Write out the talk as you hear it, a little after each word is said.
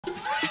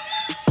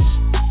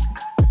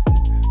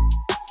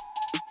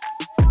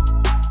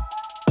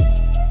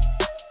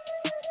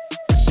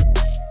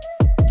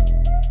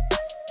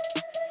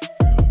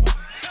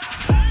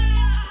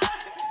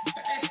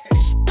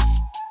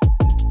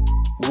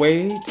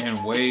Wade and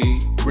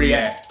Wade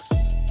Reacts.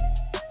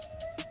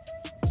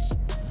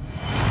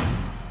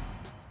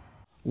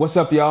 What's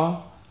up,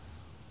 y'all?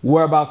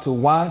 We're about to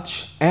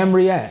watch and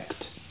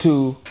react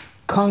to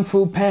Kung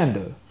Fu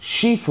Panda,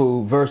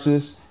 Shifu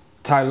versus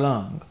Tai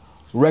Lung,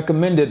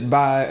 recommended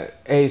by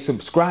a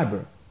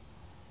subscriber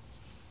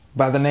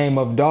by the name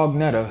of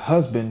Dognetta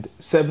Husband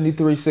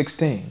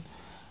 7316.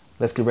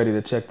 Let's get ready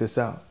to check this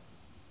out.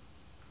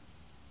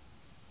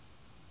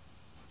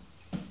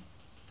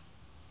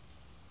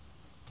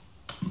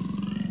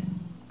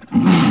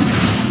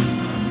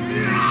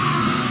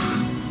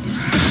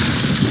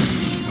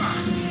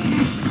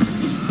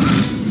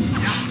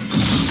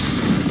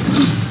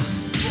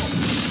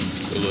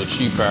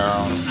 Cheap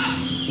power on him.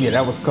 Yeah,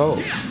 that was cold.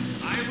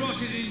 I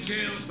rotted in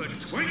jail for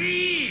 20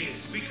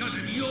 years because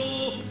of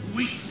your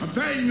weakness.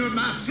 Obeying your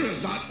master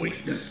is not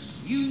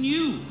weakness. You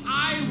knew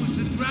I was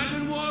the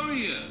Dragon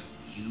Warrior.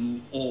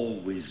 You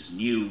always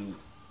knew.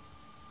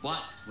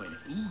 But when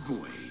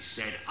Oogway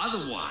said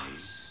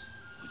otherwise,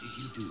 what did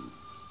you do?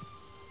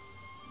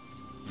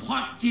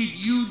 What did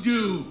you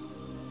do?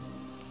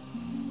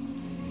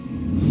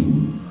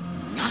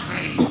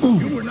 Nothing.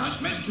 You were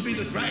not meant to be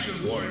the Dragon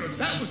Warrior.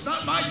 That was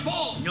not my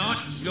fault. Not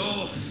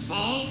your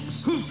fault?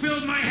 Who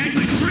filled my head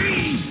with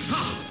dreams?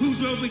 Who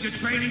drove me to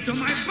training till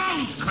my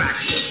bones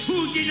cracked?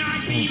 Who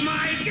denied me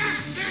my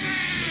destiny?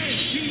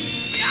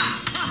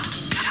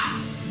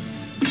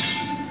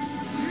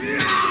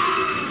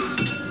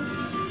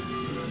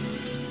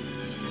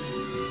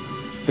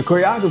 The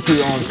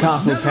choreography on Kung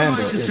Fu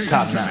Panda is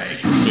top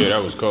notch. Yeah,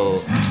 that was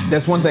cold.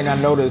 That's one thing I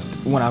noticed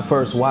when I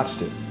first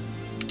watched it.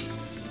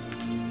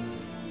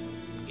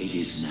 It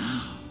is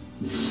now.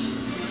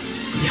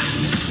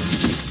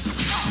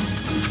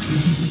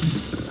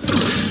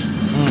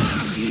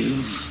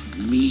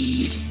 Give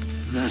me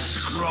the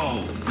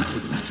scroll. I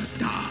would rather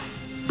die.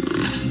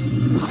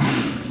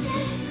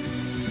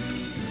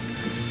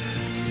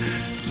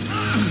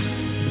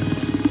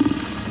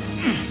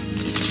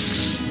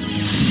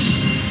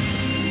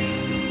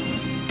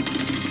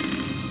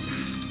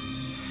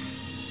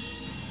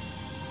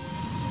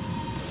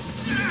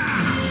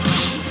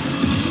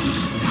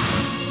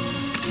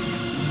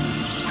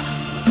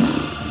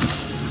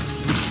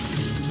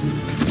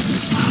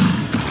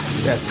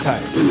 That's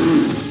tight.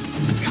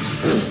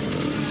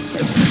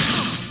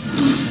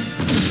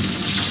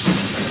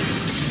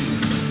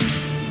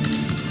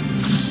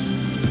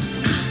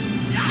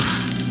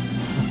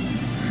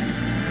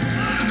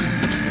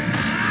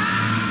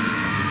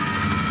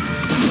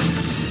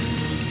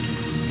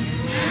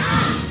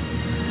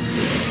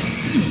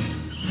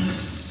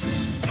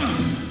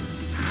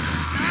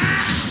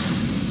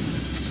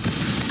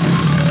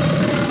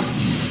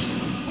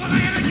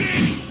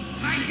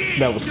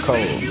 That was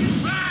cold.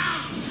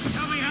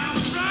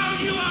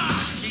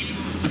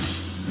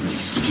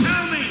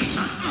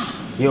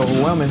 You're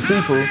overwhelming,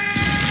 Shifu.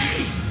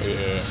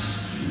 Yeah.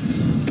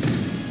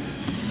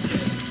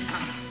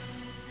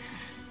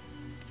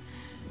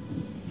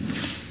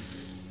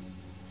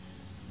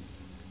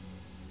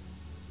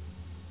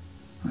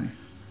 I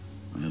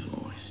have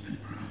always been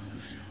proud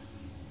of you.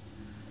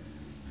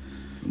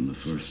 From the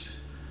first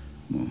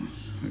moment,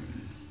 I've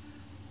been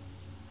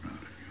proud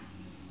of you.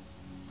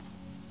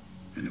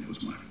 And it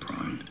was my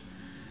pride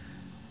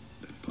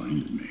that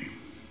blinded me.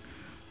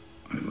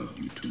 I loved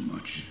you too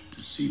much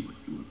to see what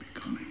you were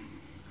becoming.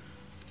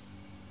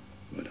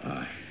 What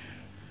I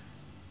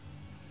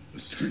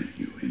was turning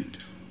you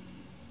into.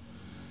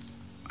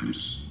 I'm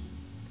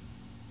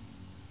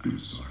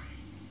sorry.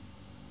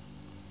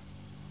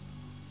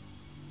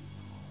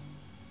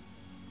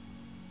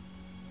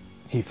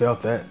 He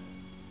felt that.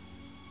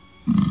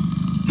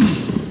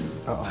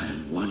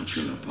 I want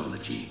your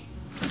apology.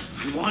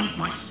 I want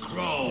my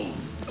scroll.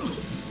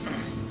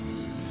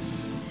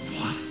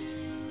 What?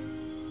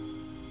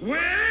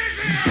 Where is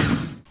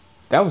it?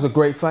 That was a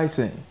great fight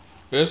scene.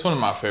 It's one of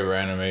my favorite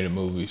animated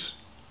movies,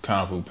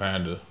 Kung Fu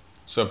Panda.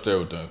 It's up there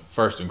with the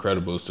first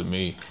Incredibles to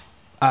me.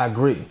 I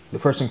agree. The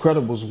first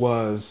Incredibles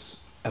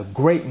was a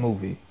great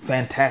movie,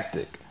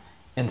 fantastic.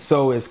 And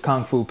so is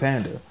Kung Fu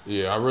Panda.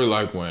 Yeah, I really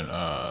like when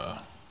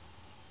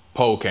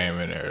Po came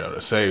in there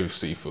to save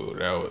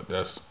Shifu.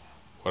 That's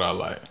what I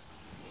like.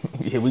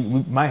 Yeah, we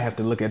might have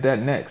to look at that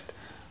next.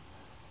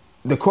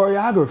 The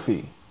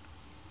choreography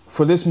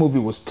for this movie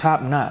was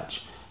top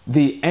notch.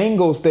 The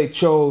angles they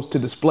chose to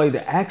display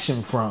the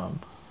action from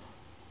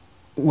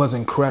was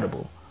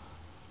incredible.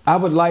 I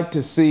would like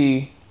to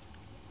see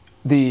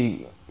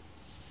the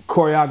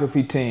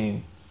choreography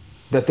team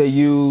that they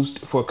used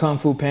for Kung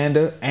Fu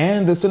Panda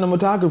and the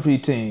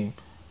cinematography team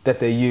that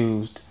they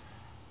used.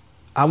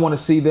 I want to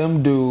see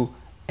them do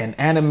an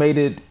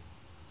animated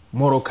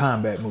Mortal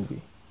Kombat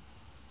movie.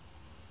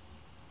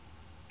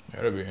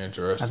 That'd be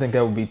interesting. I think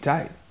that would be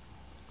tight.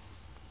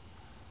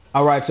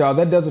 All right, y'all,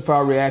 that does it for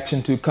our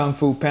reaction to Kung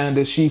Fu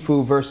Panda,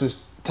 Shifu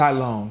versus Tai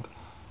Lung.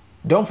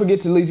 Don't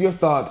forget to leave your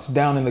thoughts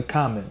down in the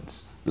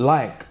comments.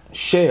 Like,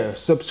 share,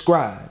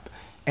 subscribe,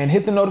 and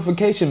hit the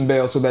notification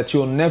bell so that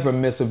you'll never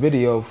miss a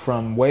video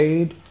from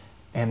Wade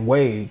and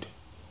Wade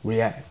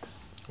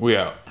Reacts. We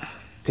out.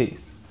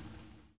 Peace.